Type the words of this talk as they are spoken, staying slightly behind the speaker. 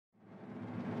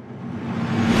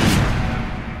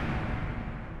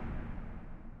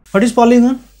What is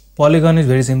polygon? Polygon is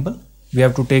very simple. We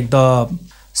have to take the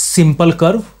simple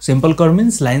curve. Simple curve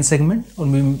means line segment, or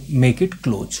we make it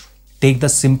closed. Take the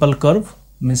simple curve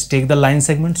means take the line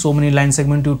segment. So many line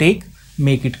segment you take,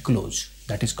 make it closed.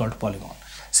 That is called polygon.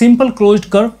 Simple closed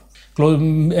curve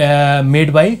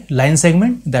made by line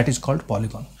segment, that is called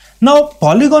polygon. Now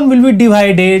polygon will be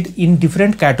divided in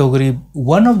different category.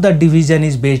 One of the division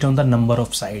is based on the number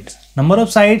of sides. Number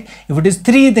of side, if it is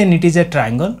 3, then it is a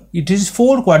triangle. It is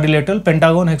 4, quadrilateral,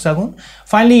 pentagon, hexagon.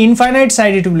 Finally infinite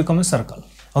side, it will become a circle.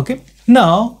 Okay.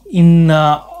 Now in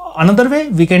another way,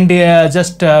 we can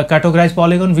just categorize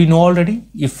polygon. We know already,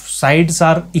 if sides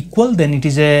are equal, then it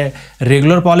is a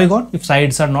regular polygon. If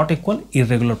sides are not equal,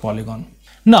 irregular polygon.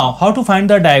 Now how to find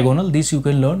the diagonal, this you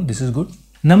can learn. This is good.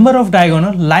 Number of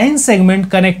diagonal, line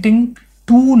segment connecting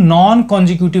two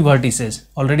non-consecutive vertices.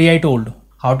 Already I told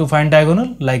how to find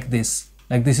diagonal, like this.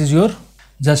 Like this is your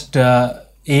just a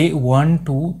 1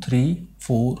 2 3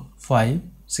 4 5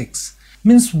 6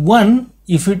 means 1.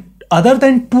 If it other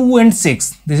than 2 and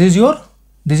 6, this is your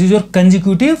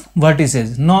consecutive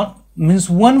vertices. Not means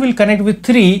 1 will connect with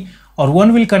 3, or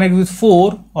 1 will connect with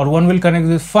 4, or 1 will connect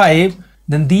with 5.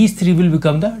 Then these 3 will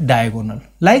become the diagonal.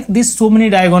 Like this, so many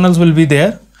diagonals will be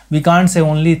there. We can't say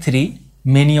only 3,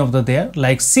 many of the there.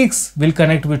 Like 6 will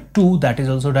connect with 2, that is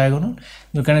also diagonal.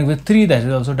 Will connect with 3, that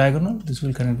is also diagonal. This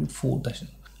will connect with 4, that is.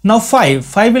 Now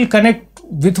 5 will connect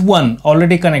with 1,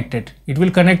 already connected. It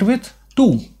will connect with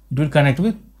 2, it will connect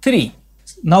with 3.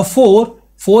 Now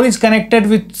 4 is connected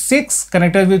with 6,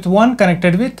 connected with 1,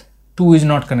 connected with 2 is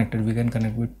not connected. We can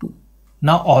connect with 2.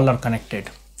 Now all are connected.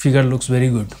 Figure looks very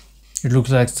good. It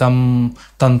looks like some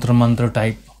tantra mantra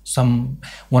type,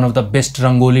 one of the best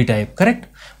rangoli type, correct?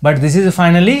 But this is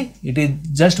finally, it is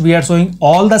just we are showing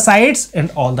all the sides and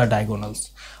all the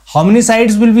diagonals. How many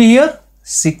sides will be here?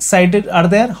 6 sides are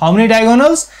there. How many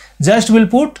diagonals? Just will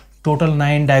put total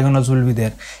 9 diagonals will be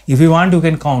there. If you want, you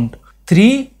can count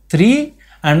 3,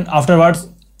 and afterwards,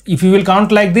 if you will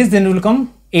count like this, then it will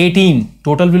come 18.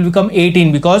 Total will become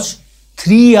 18 because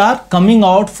 3 are coming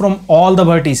out from all the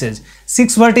vertices.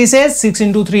 6 vertices, 6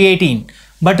 into 3, 18.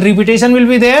 But repetition will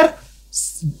be there,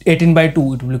 18 by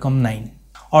 2, it will become 9.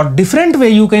 Or different way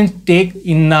you can take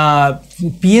in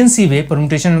PNC way,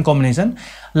 permutation and combination.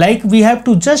 Like we have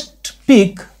to just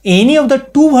pick any of the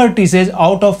 2 vertices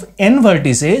out of n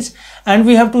vertices, and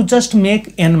we have to just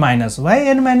make n minus. Why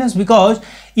n minus? Because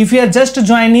if we are just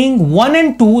joining 1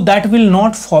 and 2, that will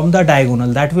not form the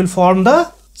diagonal, that will form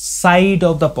the side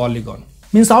of the polygon.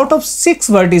 Means out of 6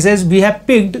 vertices, we have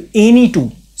picked any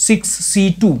 2,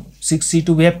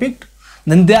 6C2 we have picked.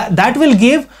 Then that will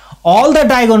give all the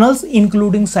diagonals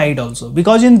including side also,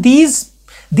 because in these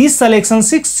selection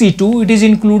 6C2, it is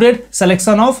included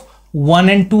selection of 1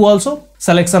 and 2 also,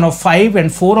 selection of 5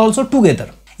 and 4 also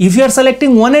together. If you are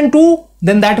selecting 1 and 2,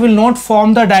 then that will not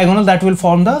form the diagonal, that will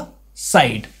form the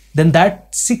side. Then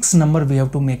that 6 number we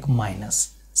have to make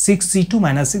minus. 6C2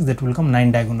 minus 6, that will come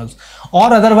 9 diagonals.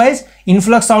 Or otherwise,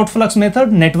 influx outflux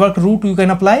method, network root you can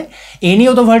apply. Any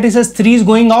of the vertices 3 is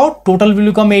going out, total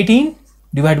will become 18,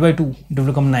 divide by 2, it will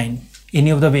become 9. Any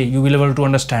of the way you will be able to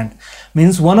understand.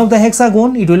 Means one of the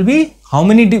hexagon, it will be, how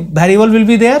many variable will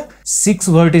be there? 6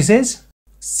 vertices,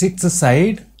 6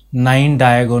 side, 9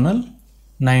 diagonal,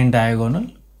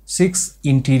 6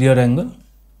 interior angle,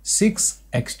 6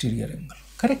 exterior angle,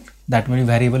 correct? That many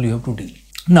variable you have to deal.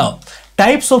 Now,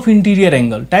 types of interior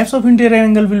angle. Types of interior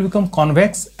angle will become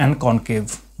convex and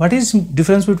concave. What is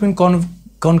difference between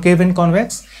concave and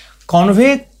convex?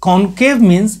 Concave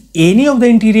means any of the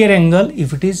interior angle,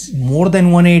 if it is more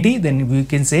than 180, then we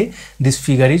can say this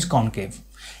figure is concave.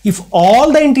 If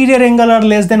all the interior angle are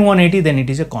less than 180, then it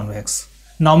is a convex.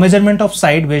 Now measurement of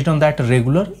side based on that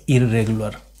regular,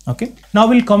 irregular. Okay. Now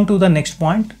we'll come to the next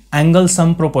point, angle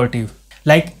sum property.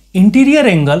 Like interior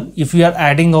angle, if we are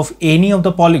adding of any of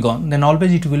the polygon, then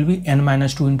always it will be n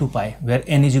minus 2 into pi, where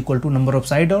n is equal to number of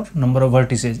side or number of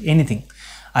vertices, anything.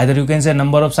 Either you can say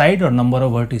number of side or number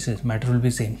of vertices, matter will be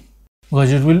same.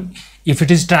 Because it will, if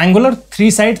it is triangular,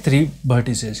 3 side, 3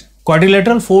 vertices.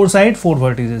 Quadrilateral, 4 side, 4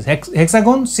 vertices.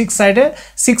 Hexagon, 6 side,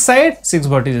 6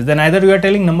 vertices. Then either you are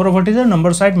telling number of vertices, number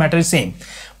of side, matter is same.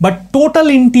 But total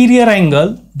interior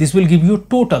angle, this will give you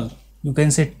total. You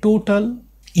can say total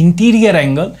interior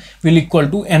angle will equal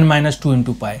to n minus 2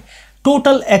 into pi.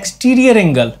 Total exterior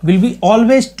angle will be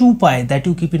always 2 pi, that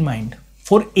you keep in mind.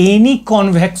 For any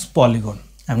convex polygon,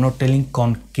 I am not telling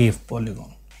concave polygon.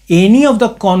 Any of the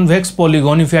convex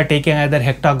polygon, if you are taking either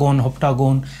hectagon,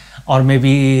 heptagon, or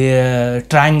maybe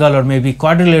triangle, or maybe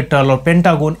quadrilateral or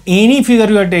pentagon, any figure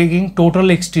you are taking,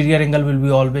 total exterior angle will be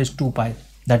always 2 pi.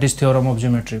 That is theorem of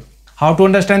geometry. How to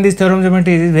understand this theorem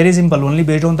geometry is very simple. Only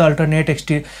based on the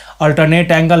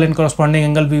alternate angle and corresponding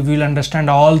angle we will understand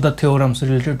all the theorems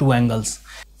related to angles.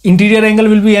 Interior angle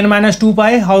will be n minus 2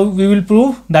 pi. How we will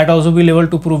prove? That also we will able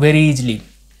to prove very easily.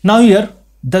 Now here,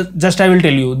 just I will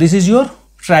tell you, this is your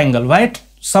triangle, right?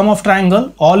 Sum of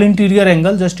triangle, all interior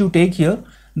angle, just you take here,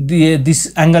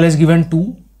 this angle is given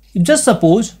 2. Just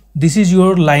suppose this is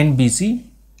your line BC,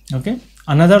 okay?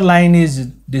 Another line is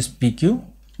this PQ.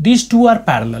 These two are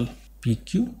parallel.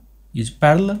 PQ is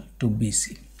parallel to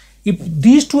BC. If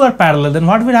these two are parallel, then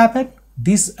what will happen?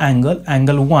 This angle,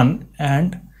 angle 1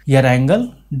 and here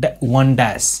angle 1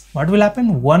 dash. What will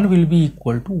happen? 1 will be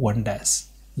equal to 1 dash.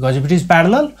 Because if it is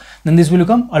parallel, then this will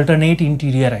become alternate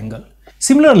interior angle.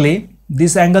 Similarly,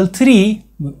 this angle 3,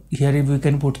 here if we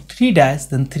can put 3 dash,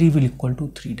 then 3 will equal to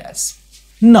 3 dash.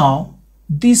 Now,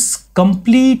 this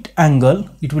complete angle,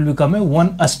 it will become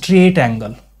a straight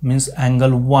angle. Means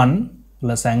angle 1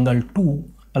 plus angle 2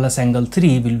 plus angle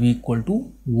 3 will be equal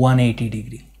to 180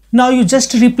 degree. Now you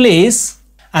just replace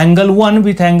angle 1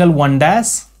 with angle 1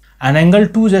 dash and angle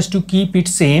 2 just to keep it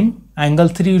same. Angle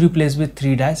 3 you replace with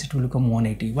 3 dash, it will become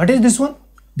 180. What is this one?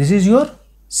 This is your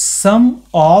sum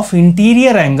of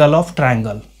interior angle of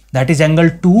triangle. That is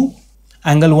angle 2,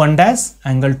 angle 1 dash,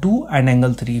 angle 2 and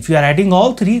angle 3. If you are adding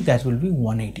all 3, that will be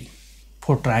 180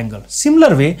 for triangle.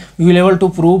 Similar way, we will able to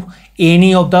prove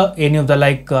any of the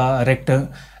like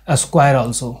rectangle, a square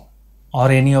also,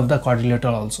 or any of the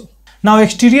quadrilateral also. Now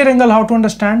exterior angle, how to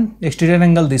understand? Exterior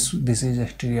angle, this is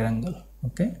exterior angle,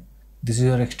 okay? This is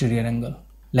your exterior angle.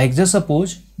 Like just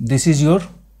suppose this is your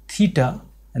theta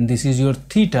and this is your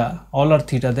theta, all are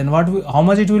theta, then how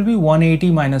much it will be? 180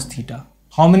 minus theta.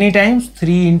 How many times?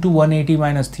 3 into 180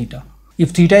 minus theta. If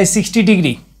theta is 60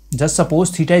 degree, just suppose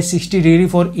theta is 60 degree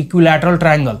for equilateral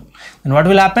triangle, then what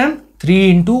will happen?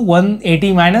 3 into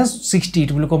 180 minus 60,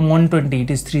 it will become 120, it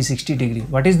is 360 degree.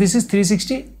 What is this? Is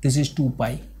 360? This is 2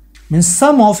 pi. Means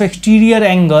sum of exterior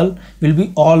angle will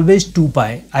be always 2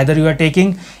 pi. Either you are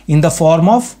taking in the form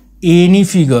of any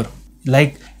figure,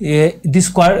 like this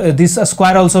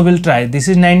square also will try. This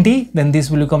is 90, then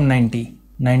this will become 90,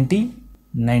 90,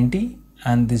 90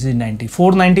 and this is 90.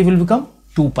 490 will become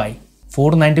 2 pi.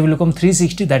 490 will become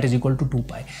 360, that is equal to 2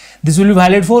 pi. This will be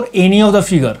valid for any of the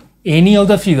figure.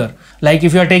 Like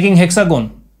if you are taking hexagon,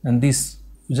 then this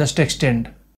just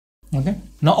extend. Okay.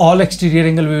 Now all exterior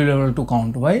angle we will be able to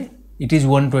count. Why? It is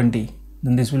 120.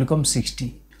 Then this will become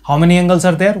 60. How many angles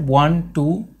are there? 1,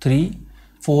 2, 3,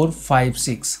 4, 5,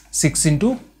 6. 6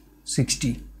 into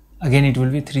 60. Again it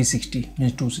will be 360,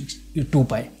 means 2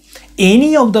 pi.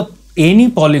 Any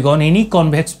polygon, any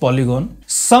convex polygon,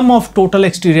 sum of total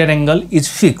exterior angle is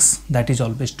fixed, that is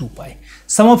always 2 pi.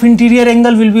 Sum of interior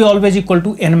angle will be always equal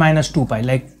to n minus 2 pi.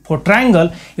 Like for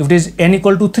triangle, if it is n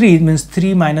equal to 3, it means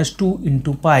 3 minus 2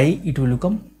 into pi, it will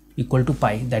become equal to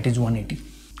pi, that is 180.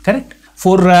 Correct?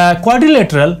 For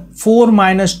quadrilateral, 4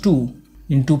 minus 2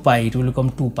 into pi, it will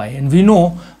become 2 pi. And we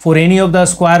know for any of the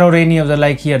square or any of the,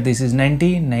 like here, this is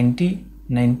 90, 90,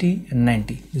 90 and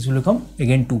 90. This will become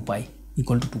again 2 pi,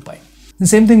 equal to 2 pi. The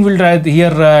same thing will try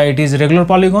here, it is regular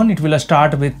polygon. It will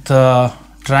start with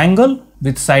triangle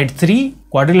with side 3,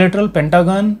 quadrilateral,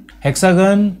 pentagon,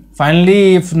 hexagon.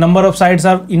 Finally, if number of sides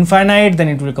are infinite, then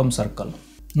it will become circle.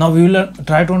 Now we will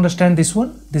try to understand this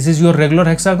one. This is your regular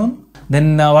hexagon.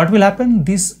 Then what will happen?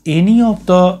 Any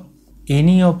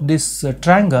of this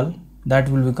triangle, that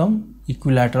will become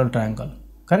equilateral triangle.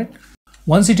 Correct?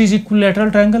 Once it is equilateral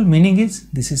triangle, meaning is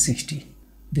this is 60.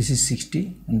 This is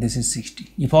 60 and this is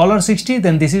 60. If all are 60,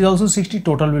 then this is also 60.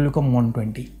 Total will become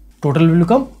 120. Total will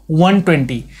become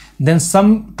 120. Then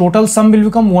total sum will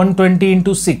become 120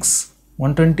 into 6.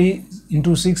 120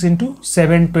 into 6 into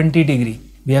 720 degree.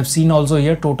 We have seen also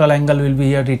here total angle will be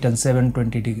here written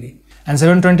 720 degree. And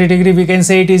 720 degree we can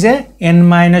say it is a n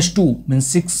minus 2, means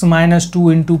 6 minus 2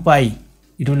 into pi.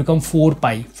 It will become 4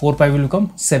 pi. 4 pi will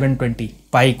become 720.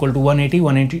 Pi equal to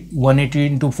 180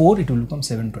 into 4, it will become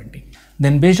 720.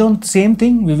 Then based on same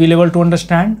thing, we will able to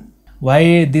understand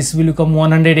why this will become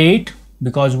 108,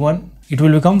 because it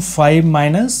will become 5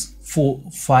 minus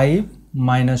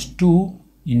 2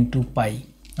 into pi.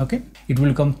 Okay, it will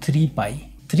become 3 pi.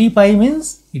 3 pi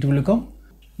means it will become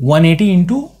 180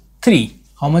 into 3.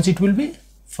 How much it will be?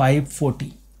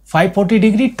 540. 540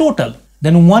 degree total.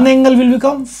 Then one angle will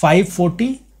become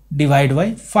 540 divided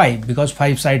by 5, because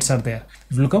 5 sides are there.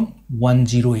 It will become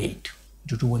 108,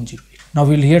 due to 108. Now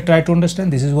we will here try to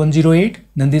understand. This is 108.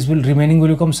 Then this remaining will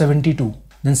become 72.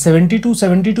 then 72,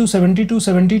 72, 72,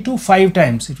 72, 5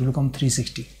 times, it will become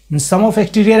 360. And sum of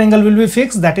exterior angle will be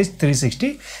fixed, that is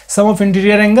 360. Sum of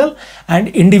interior angle and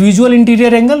individual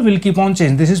interior angle will keep on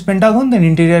change. This is pentagon, then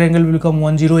interior angle will become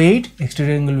 108,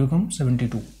 exterior angle will become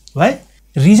 72. Why?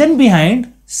 Reason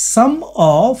behind sum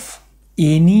of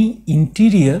any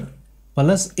interior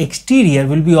plus exterior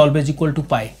will be always equal to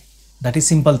pi. That is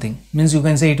simple thing. Means you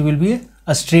can say it will be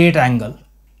a straight angle.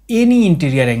 Any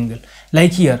interior angle.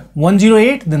 Like here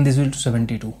 108, then this will be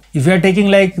 72. If you are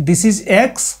taking like this is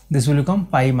x, this will become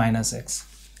pi minus x.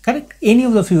 Correct? Any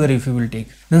of the figure if you will take.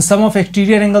 Then sum of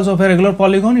exterior angles of a regular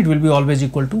polygon, it will be always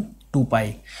equal to 2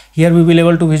 pi. Here we will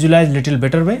able to visualize little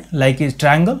better way. Like a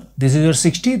triangle. This is your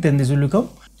 60, then this will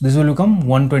become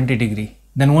 120 degree.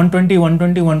 Then 120,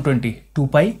 120, 120, 2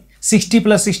 pi. 60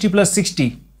 plus 60 plus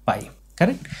 60, pi.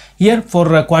 Correct? Here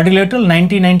for quadrilateral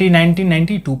 90, 90, 90,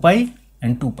 90, 2 pi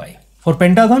and 2 pi. For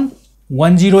pentagon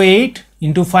 108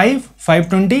 into 5,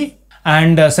 520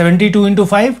 and 72 into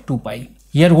 5, 2 pi.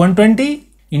 Here 120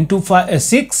 into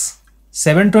 6,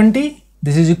 720,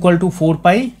 this is equal to 4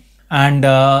 pi and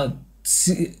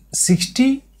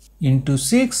 60 into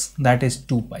 6, that is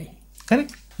 2 pi.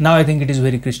 Correct? Now I think it is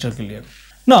very crystal clear.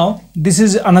 Now this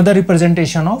is another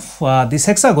representation of this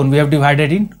hexagon. We have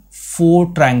divided in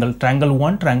 4 triangle, triangle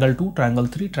 1, triangle 2, triangle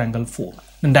 3, triangle 4.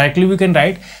 Then directly we can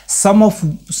write sum of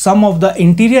the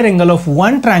interior angle of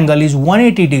one triangle is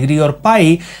 180 degree or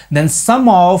pi, then sum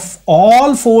of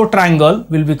all 4 triangle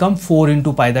will become 4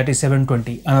 into pi, that is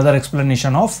 720. Another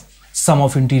explanation of sum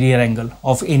of interior angle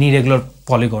of any regular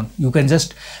polygon. You can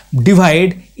just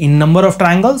divide in number of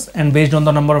triangles and based on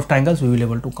the number of triangles we will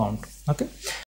able to count. Okay.